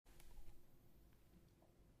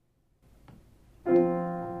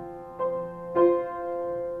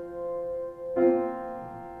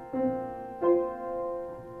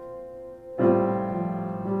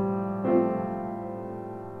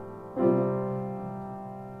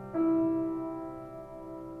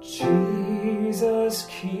Jesus,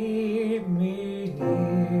 keep me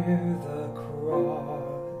near the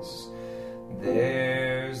cross.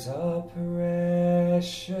 There's a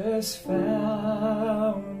precious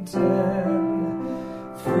fountain,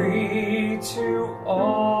 free to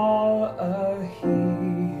all, a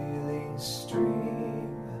healing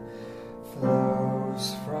stream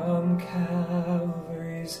flows from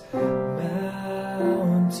Calvary's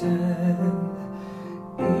mountain.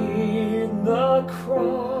 In the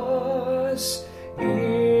cross,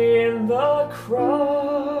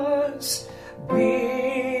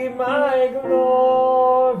 be my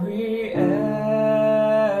glory ever,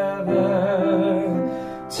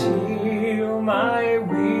 till my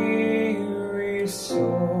weary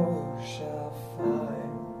soul shall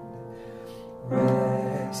find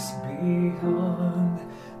rest beyond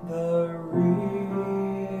the river.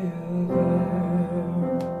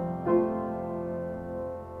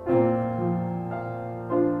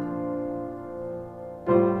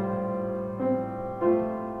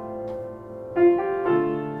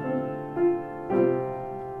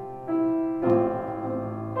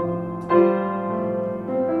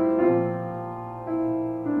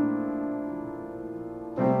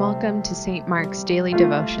 Welcome to St. Mark's Daily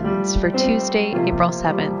Devotions for Tuesday, April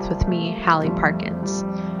 7th with me, Hallie Parkins.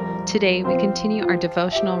 Today we continue our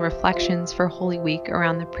devotional reflections for Holy Week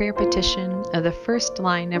around the prayer petition of the first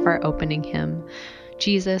line of our opening hymn,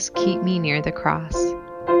 Jesus, Keep Me Near the Cross.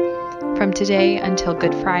 From today until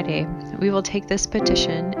Good Friday, we will take this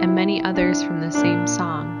petition and many others from the same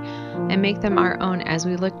song and make them our own as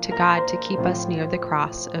we look to God to keep us near the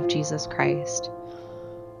cross of Jesus Christ.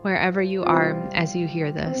 Wherever you are as you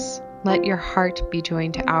hear this, let your heart be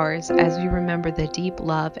joined to ours as we remember the deep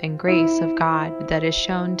love and grace of God that is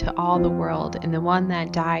shown to all the world in the one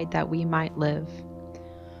that died that we might live.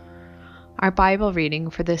 Our Bible reading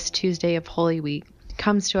for this Tuesday of Holy Week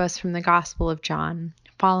comes to us from the Gospel of John,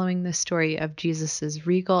 following the story of Jesus'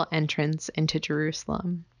 regal entrance into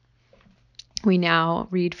Jerusalem. We now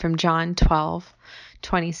read from John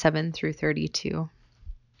 12:27 through 32.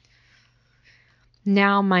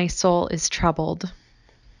 Now my soul is troubled.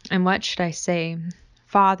 And what should I say?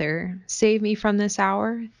 Father, save me from this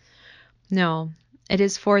hour? No, it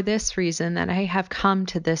is for this reason that I have come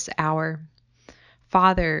to this hour.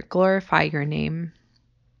 Father, glorify your name.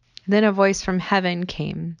 Then a voice from heaven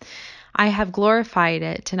came. I have glorified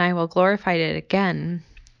it, and I will glorify it again.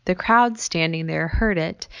 The crowd standing there heard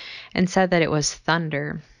it and said that it was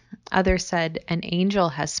thunder. Others said, an angel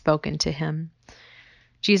has spoken to him.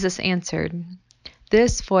 Jesus answered,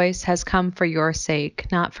 this voice has come for your sake,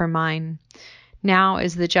 not for mine. Now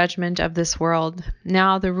is the judgment of this world.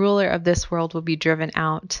 Now the ruler of this world will be driven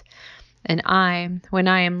out. And I, when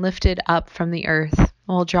I am lifted up from the earth,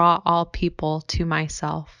 will draw all people to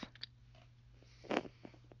myself.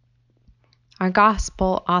 Our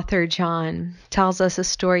gospel author John tells us a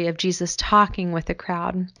story of Jesus talking with the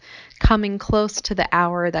crowd, coming close to the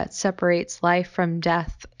hour that separates life from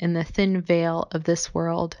death in the thin veil of this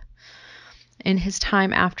world. In his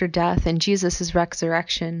time after death and Jesus'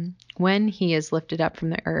 resurrection, when he is lifted up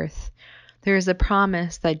from the earth, there is a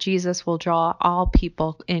promise that Jesus will draw all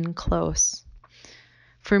people in close.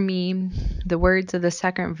 For me, the words of the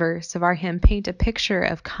second verse of our hymn paint a picture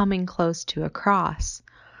of coming close to a cross.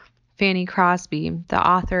 Fanny Crosby, the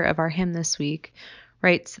author of our hymn this week,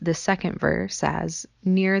 writes the second verse as,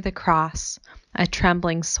 near the cross, a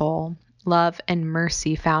trembling soul, love and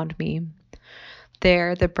mercy found me.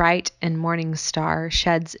 There the bright and morning star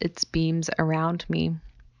sheds its beams around me.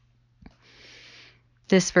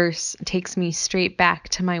 This verse takes me straight back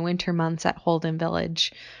to my winter months at Holden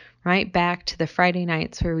Village, right back to the Friday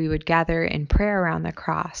nights where we would gather in prayer around the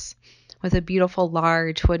cross, with a beautiful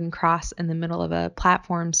large wooden cross in the middle of a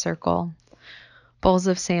platform circle. Bowls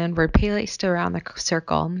of sand were placed around the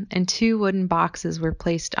circle, and 2 wooden boxes were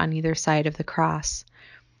placed on either side of the cross.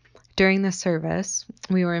 During the service,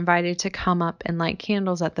 we were invited to come up and light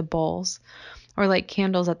candles at the bowls, or light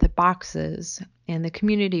candles at the boxes, and the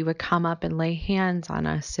community would come up and lay hands on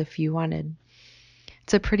us if you wanted.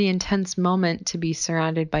 It's a pretty intense moment to be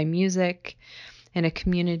surrounded by music in a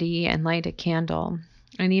community and light a candle,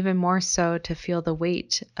 and even more so to feel the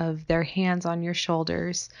weight of their hands on your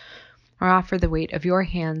shoulders, or offer the weight of your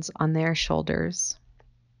hands on their shoulders.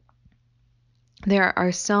 There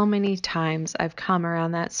are so many times I've come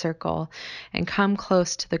around that circle and come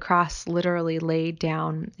close to the cross literally laid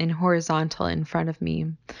down in horizontal in front of me,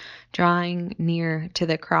 drawing near to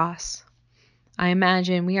the cross. I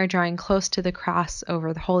imagine we are drawing close to the cross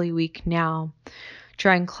over the Holy Week now,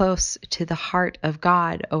 drawing close to the heart of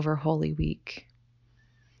God over Holy Week.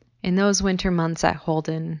 In those winter months at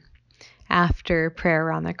Holden, After prayer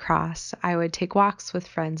around the cross, I would take walks with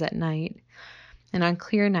friends at night. And on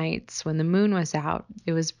clear nights, when the moon was out,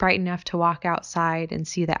 it was bright enough to walk outside and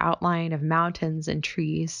see the outline of mountains and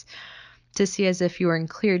trees, to see as if you were in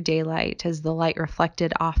clear daylight as the light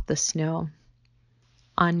reflected off the snow.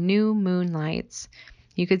 On new moonlights,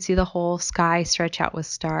 you could see the whole sky stretch out with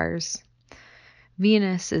stars.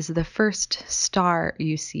 Venus is the first star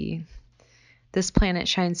you see. This planet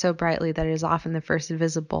shines so brightly that it is often the first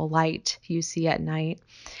visible light you see at night.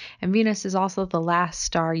 And Venus is also the last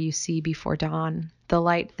star you see before dawn, the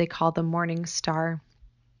light they call the morning star.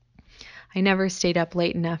 I never stayed up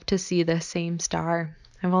late enough to see the same star.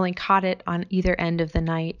 I've only caught it on either end of the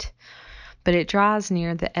night, but it draws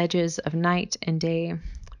near the edges of night and day,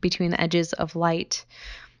 between the edges of light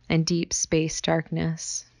and deep space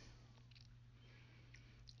darkness.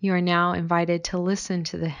 You are now invited to listen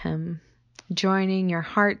to the hymn, joining your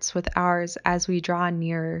hearts with ours as we draw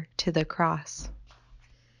nearer to the cross.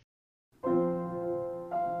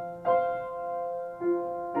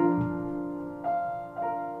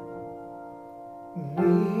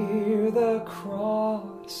 Near the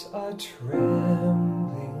cross, a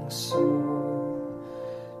trembling soul,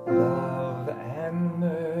 love and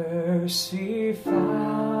mercy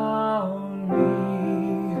found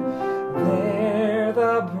me. There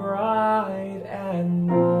the bright and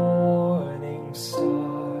morning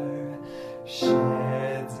star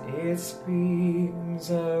sheds its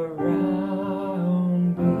beams around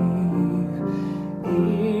me.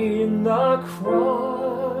 In the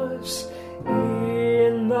cross,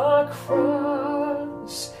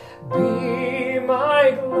 be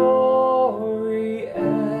my glory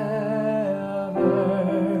ever,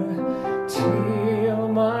 till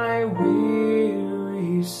my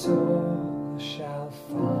weary soul shall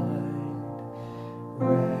find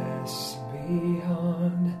rest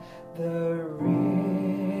beyond the river.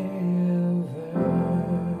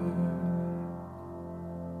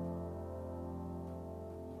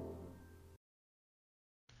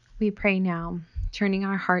 We pray now, turning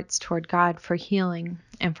our hearts toward God for healing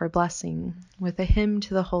and for blessing, with a hymn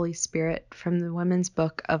to the Holy Spirit from the Women's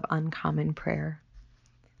Book of Uncommon Prayer.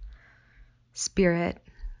 Spirit,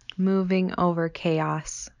 moving over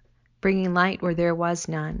chaos, bringing light where there was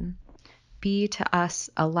none, be to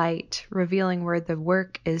us a light, revealing where the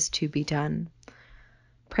work is to be done.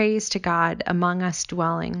 Praise to God among us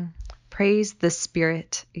dwelling, praise the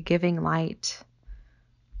Spirit giving light,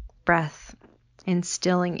 breath,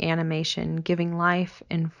 instilling animation, giving life,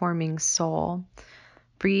 informing soul.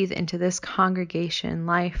 Breathe into this congregation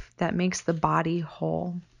life that makes the body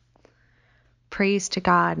whole. Praise to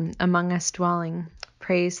God among us dwelling,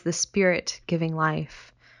 praise the Spirit giving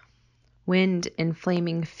life. Wind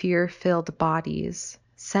inflaming fear-filled bodies,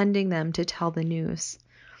 sending them to tell the news.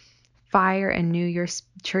 Fire anew your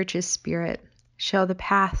church's spirit, show the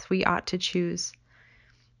path we ought to choose.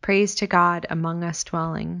 Praise to God among us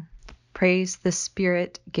dwelling, praise the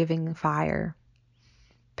Spirit giving fire,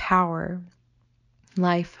 power,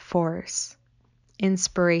 life force,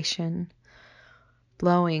 inspiration,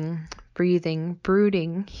 blowing, breathing,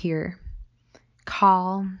 brooding here.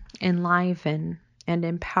 Call, enliven, and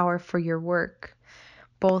empower for your work,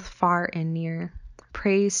 both far and near.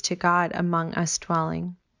 Praise to God among us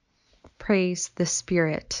dwelling. Praise the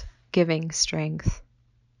Spirit giving strength.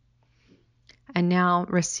 And now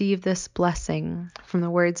receive this blessing from the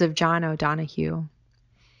words of John O'Donohue.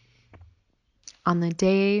 On the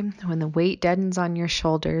day when the weight deadens on your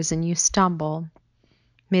shoulders and you stumble,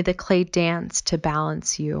 may the clay dance to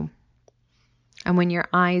balance you. And when your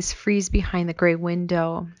eyes freeze behind the gray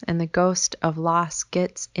window and the ghost of loss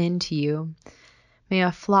gets into you, may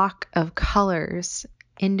a flock of colors,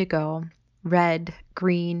 indigo, red,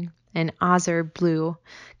 green, and azure blue,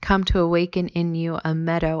 come to awaken in you a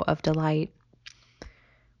meadow of delight.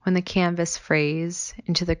 When the canvas frays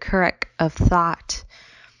into the currach of thought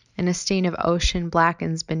and a stain of ocean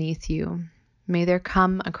blackens beneath you, may there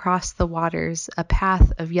come across the waters a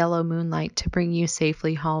path of yellow moonlight to bring you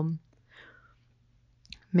safely home.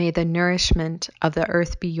 May the nourishment of the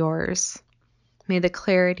earth be yours. May the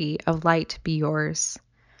clarity of light be yours.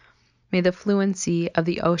 May the fluency of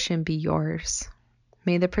the ocean be yours.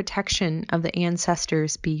 May the protection of the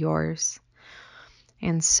ancestors be yours.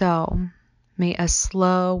 And so, may a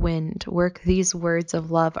slow wind work these words of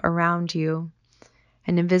love around you,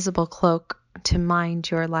 an invisible cloak to mind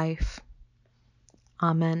your life.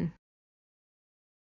 Amen.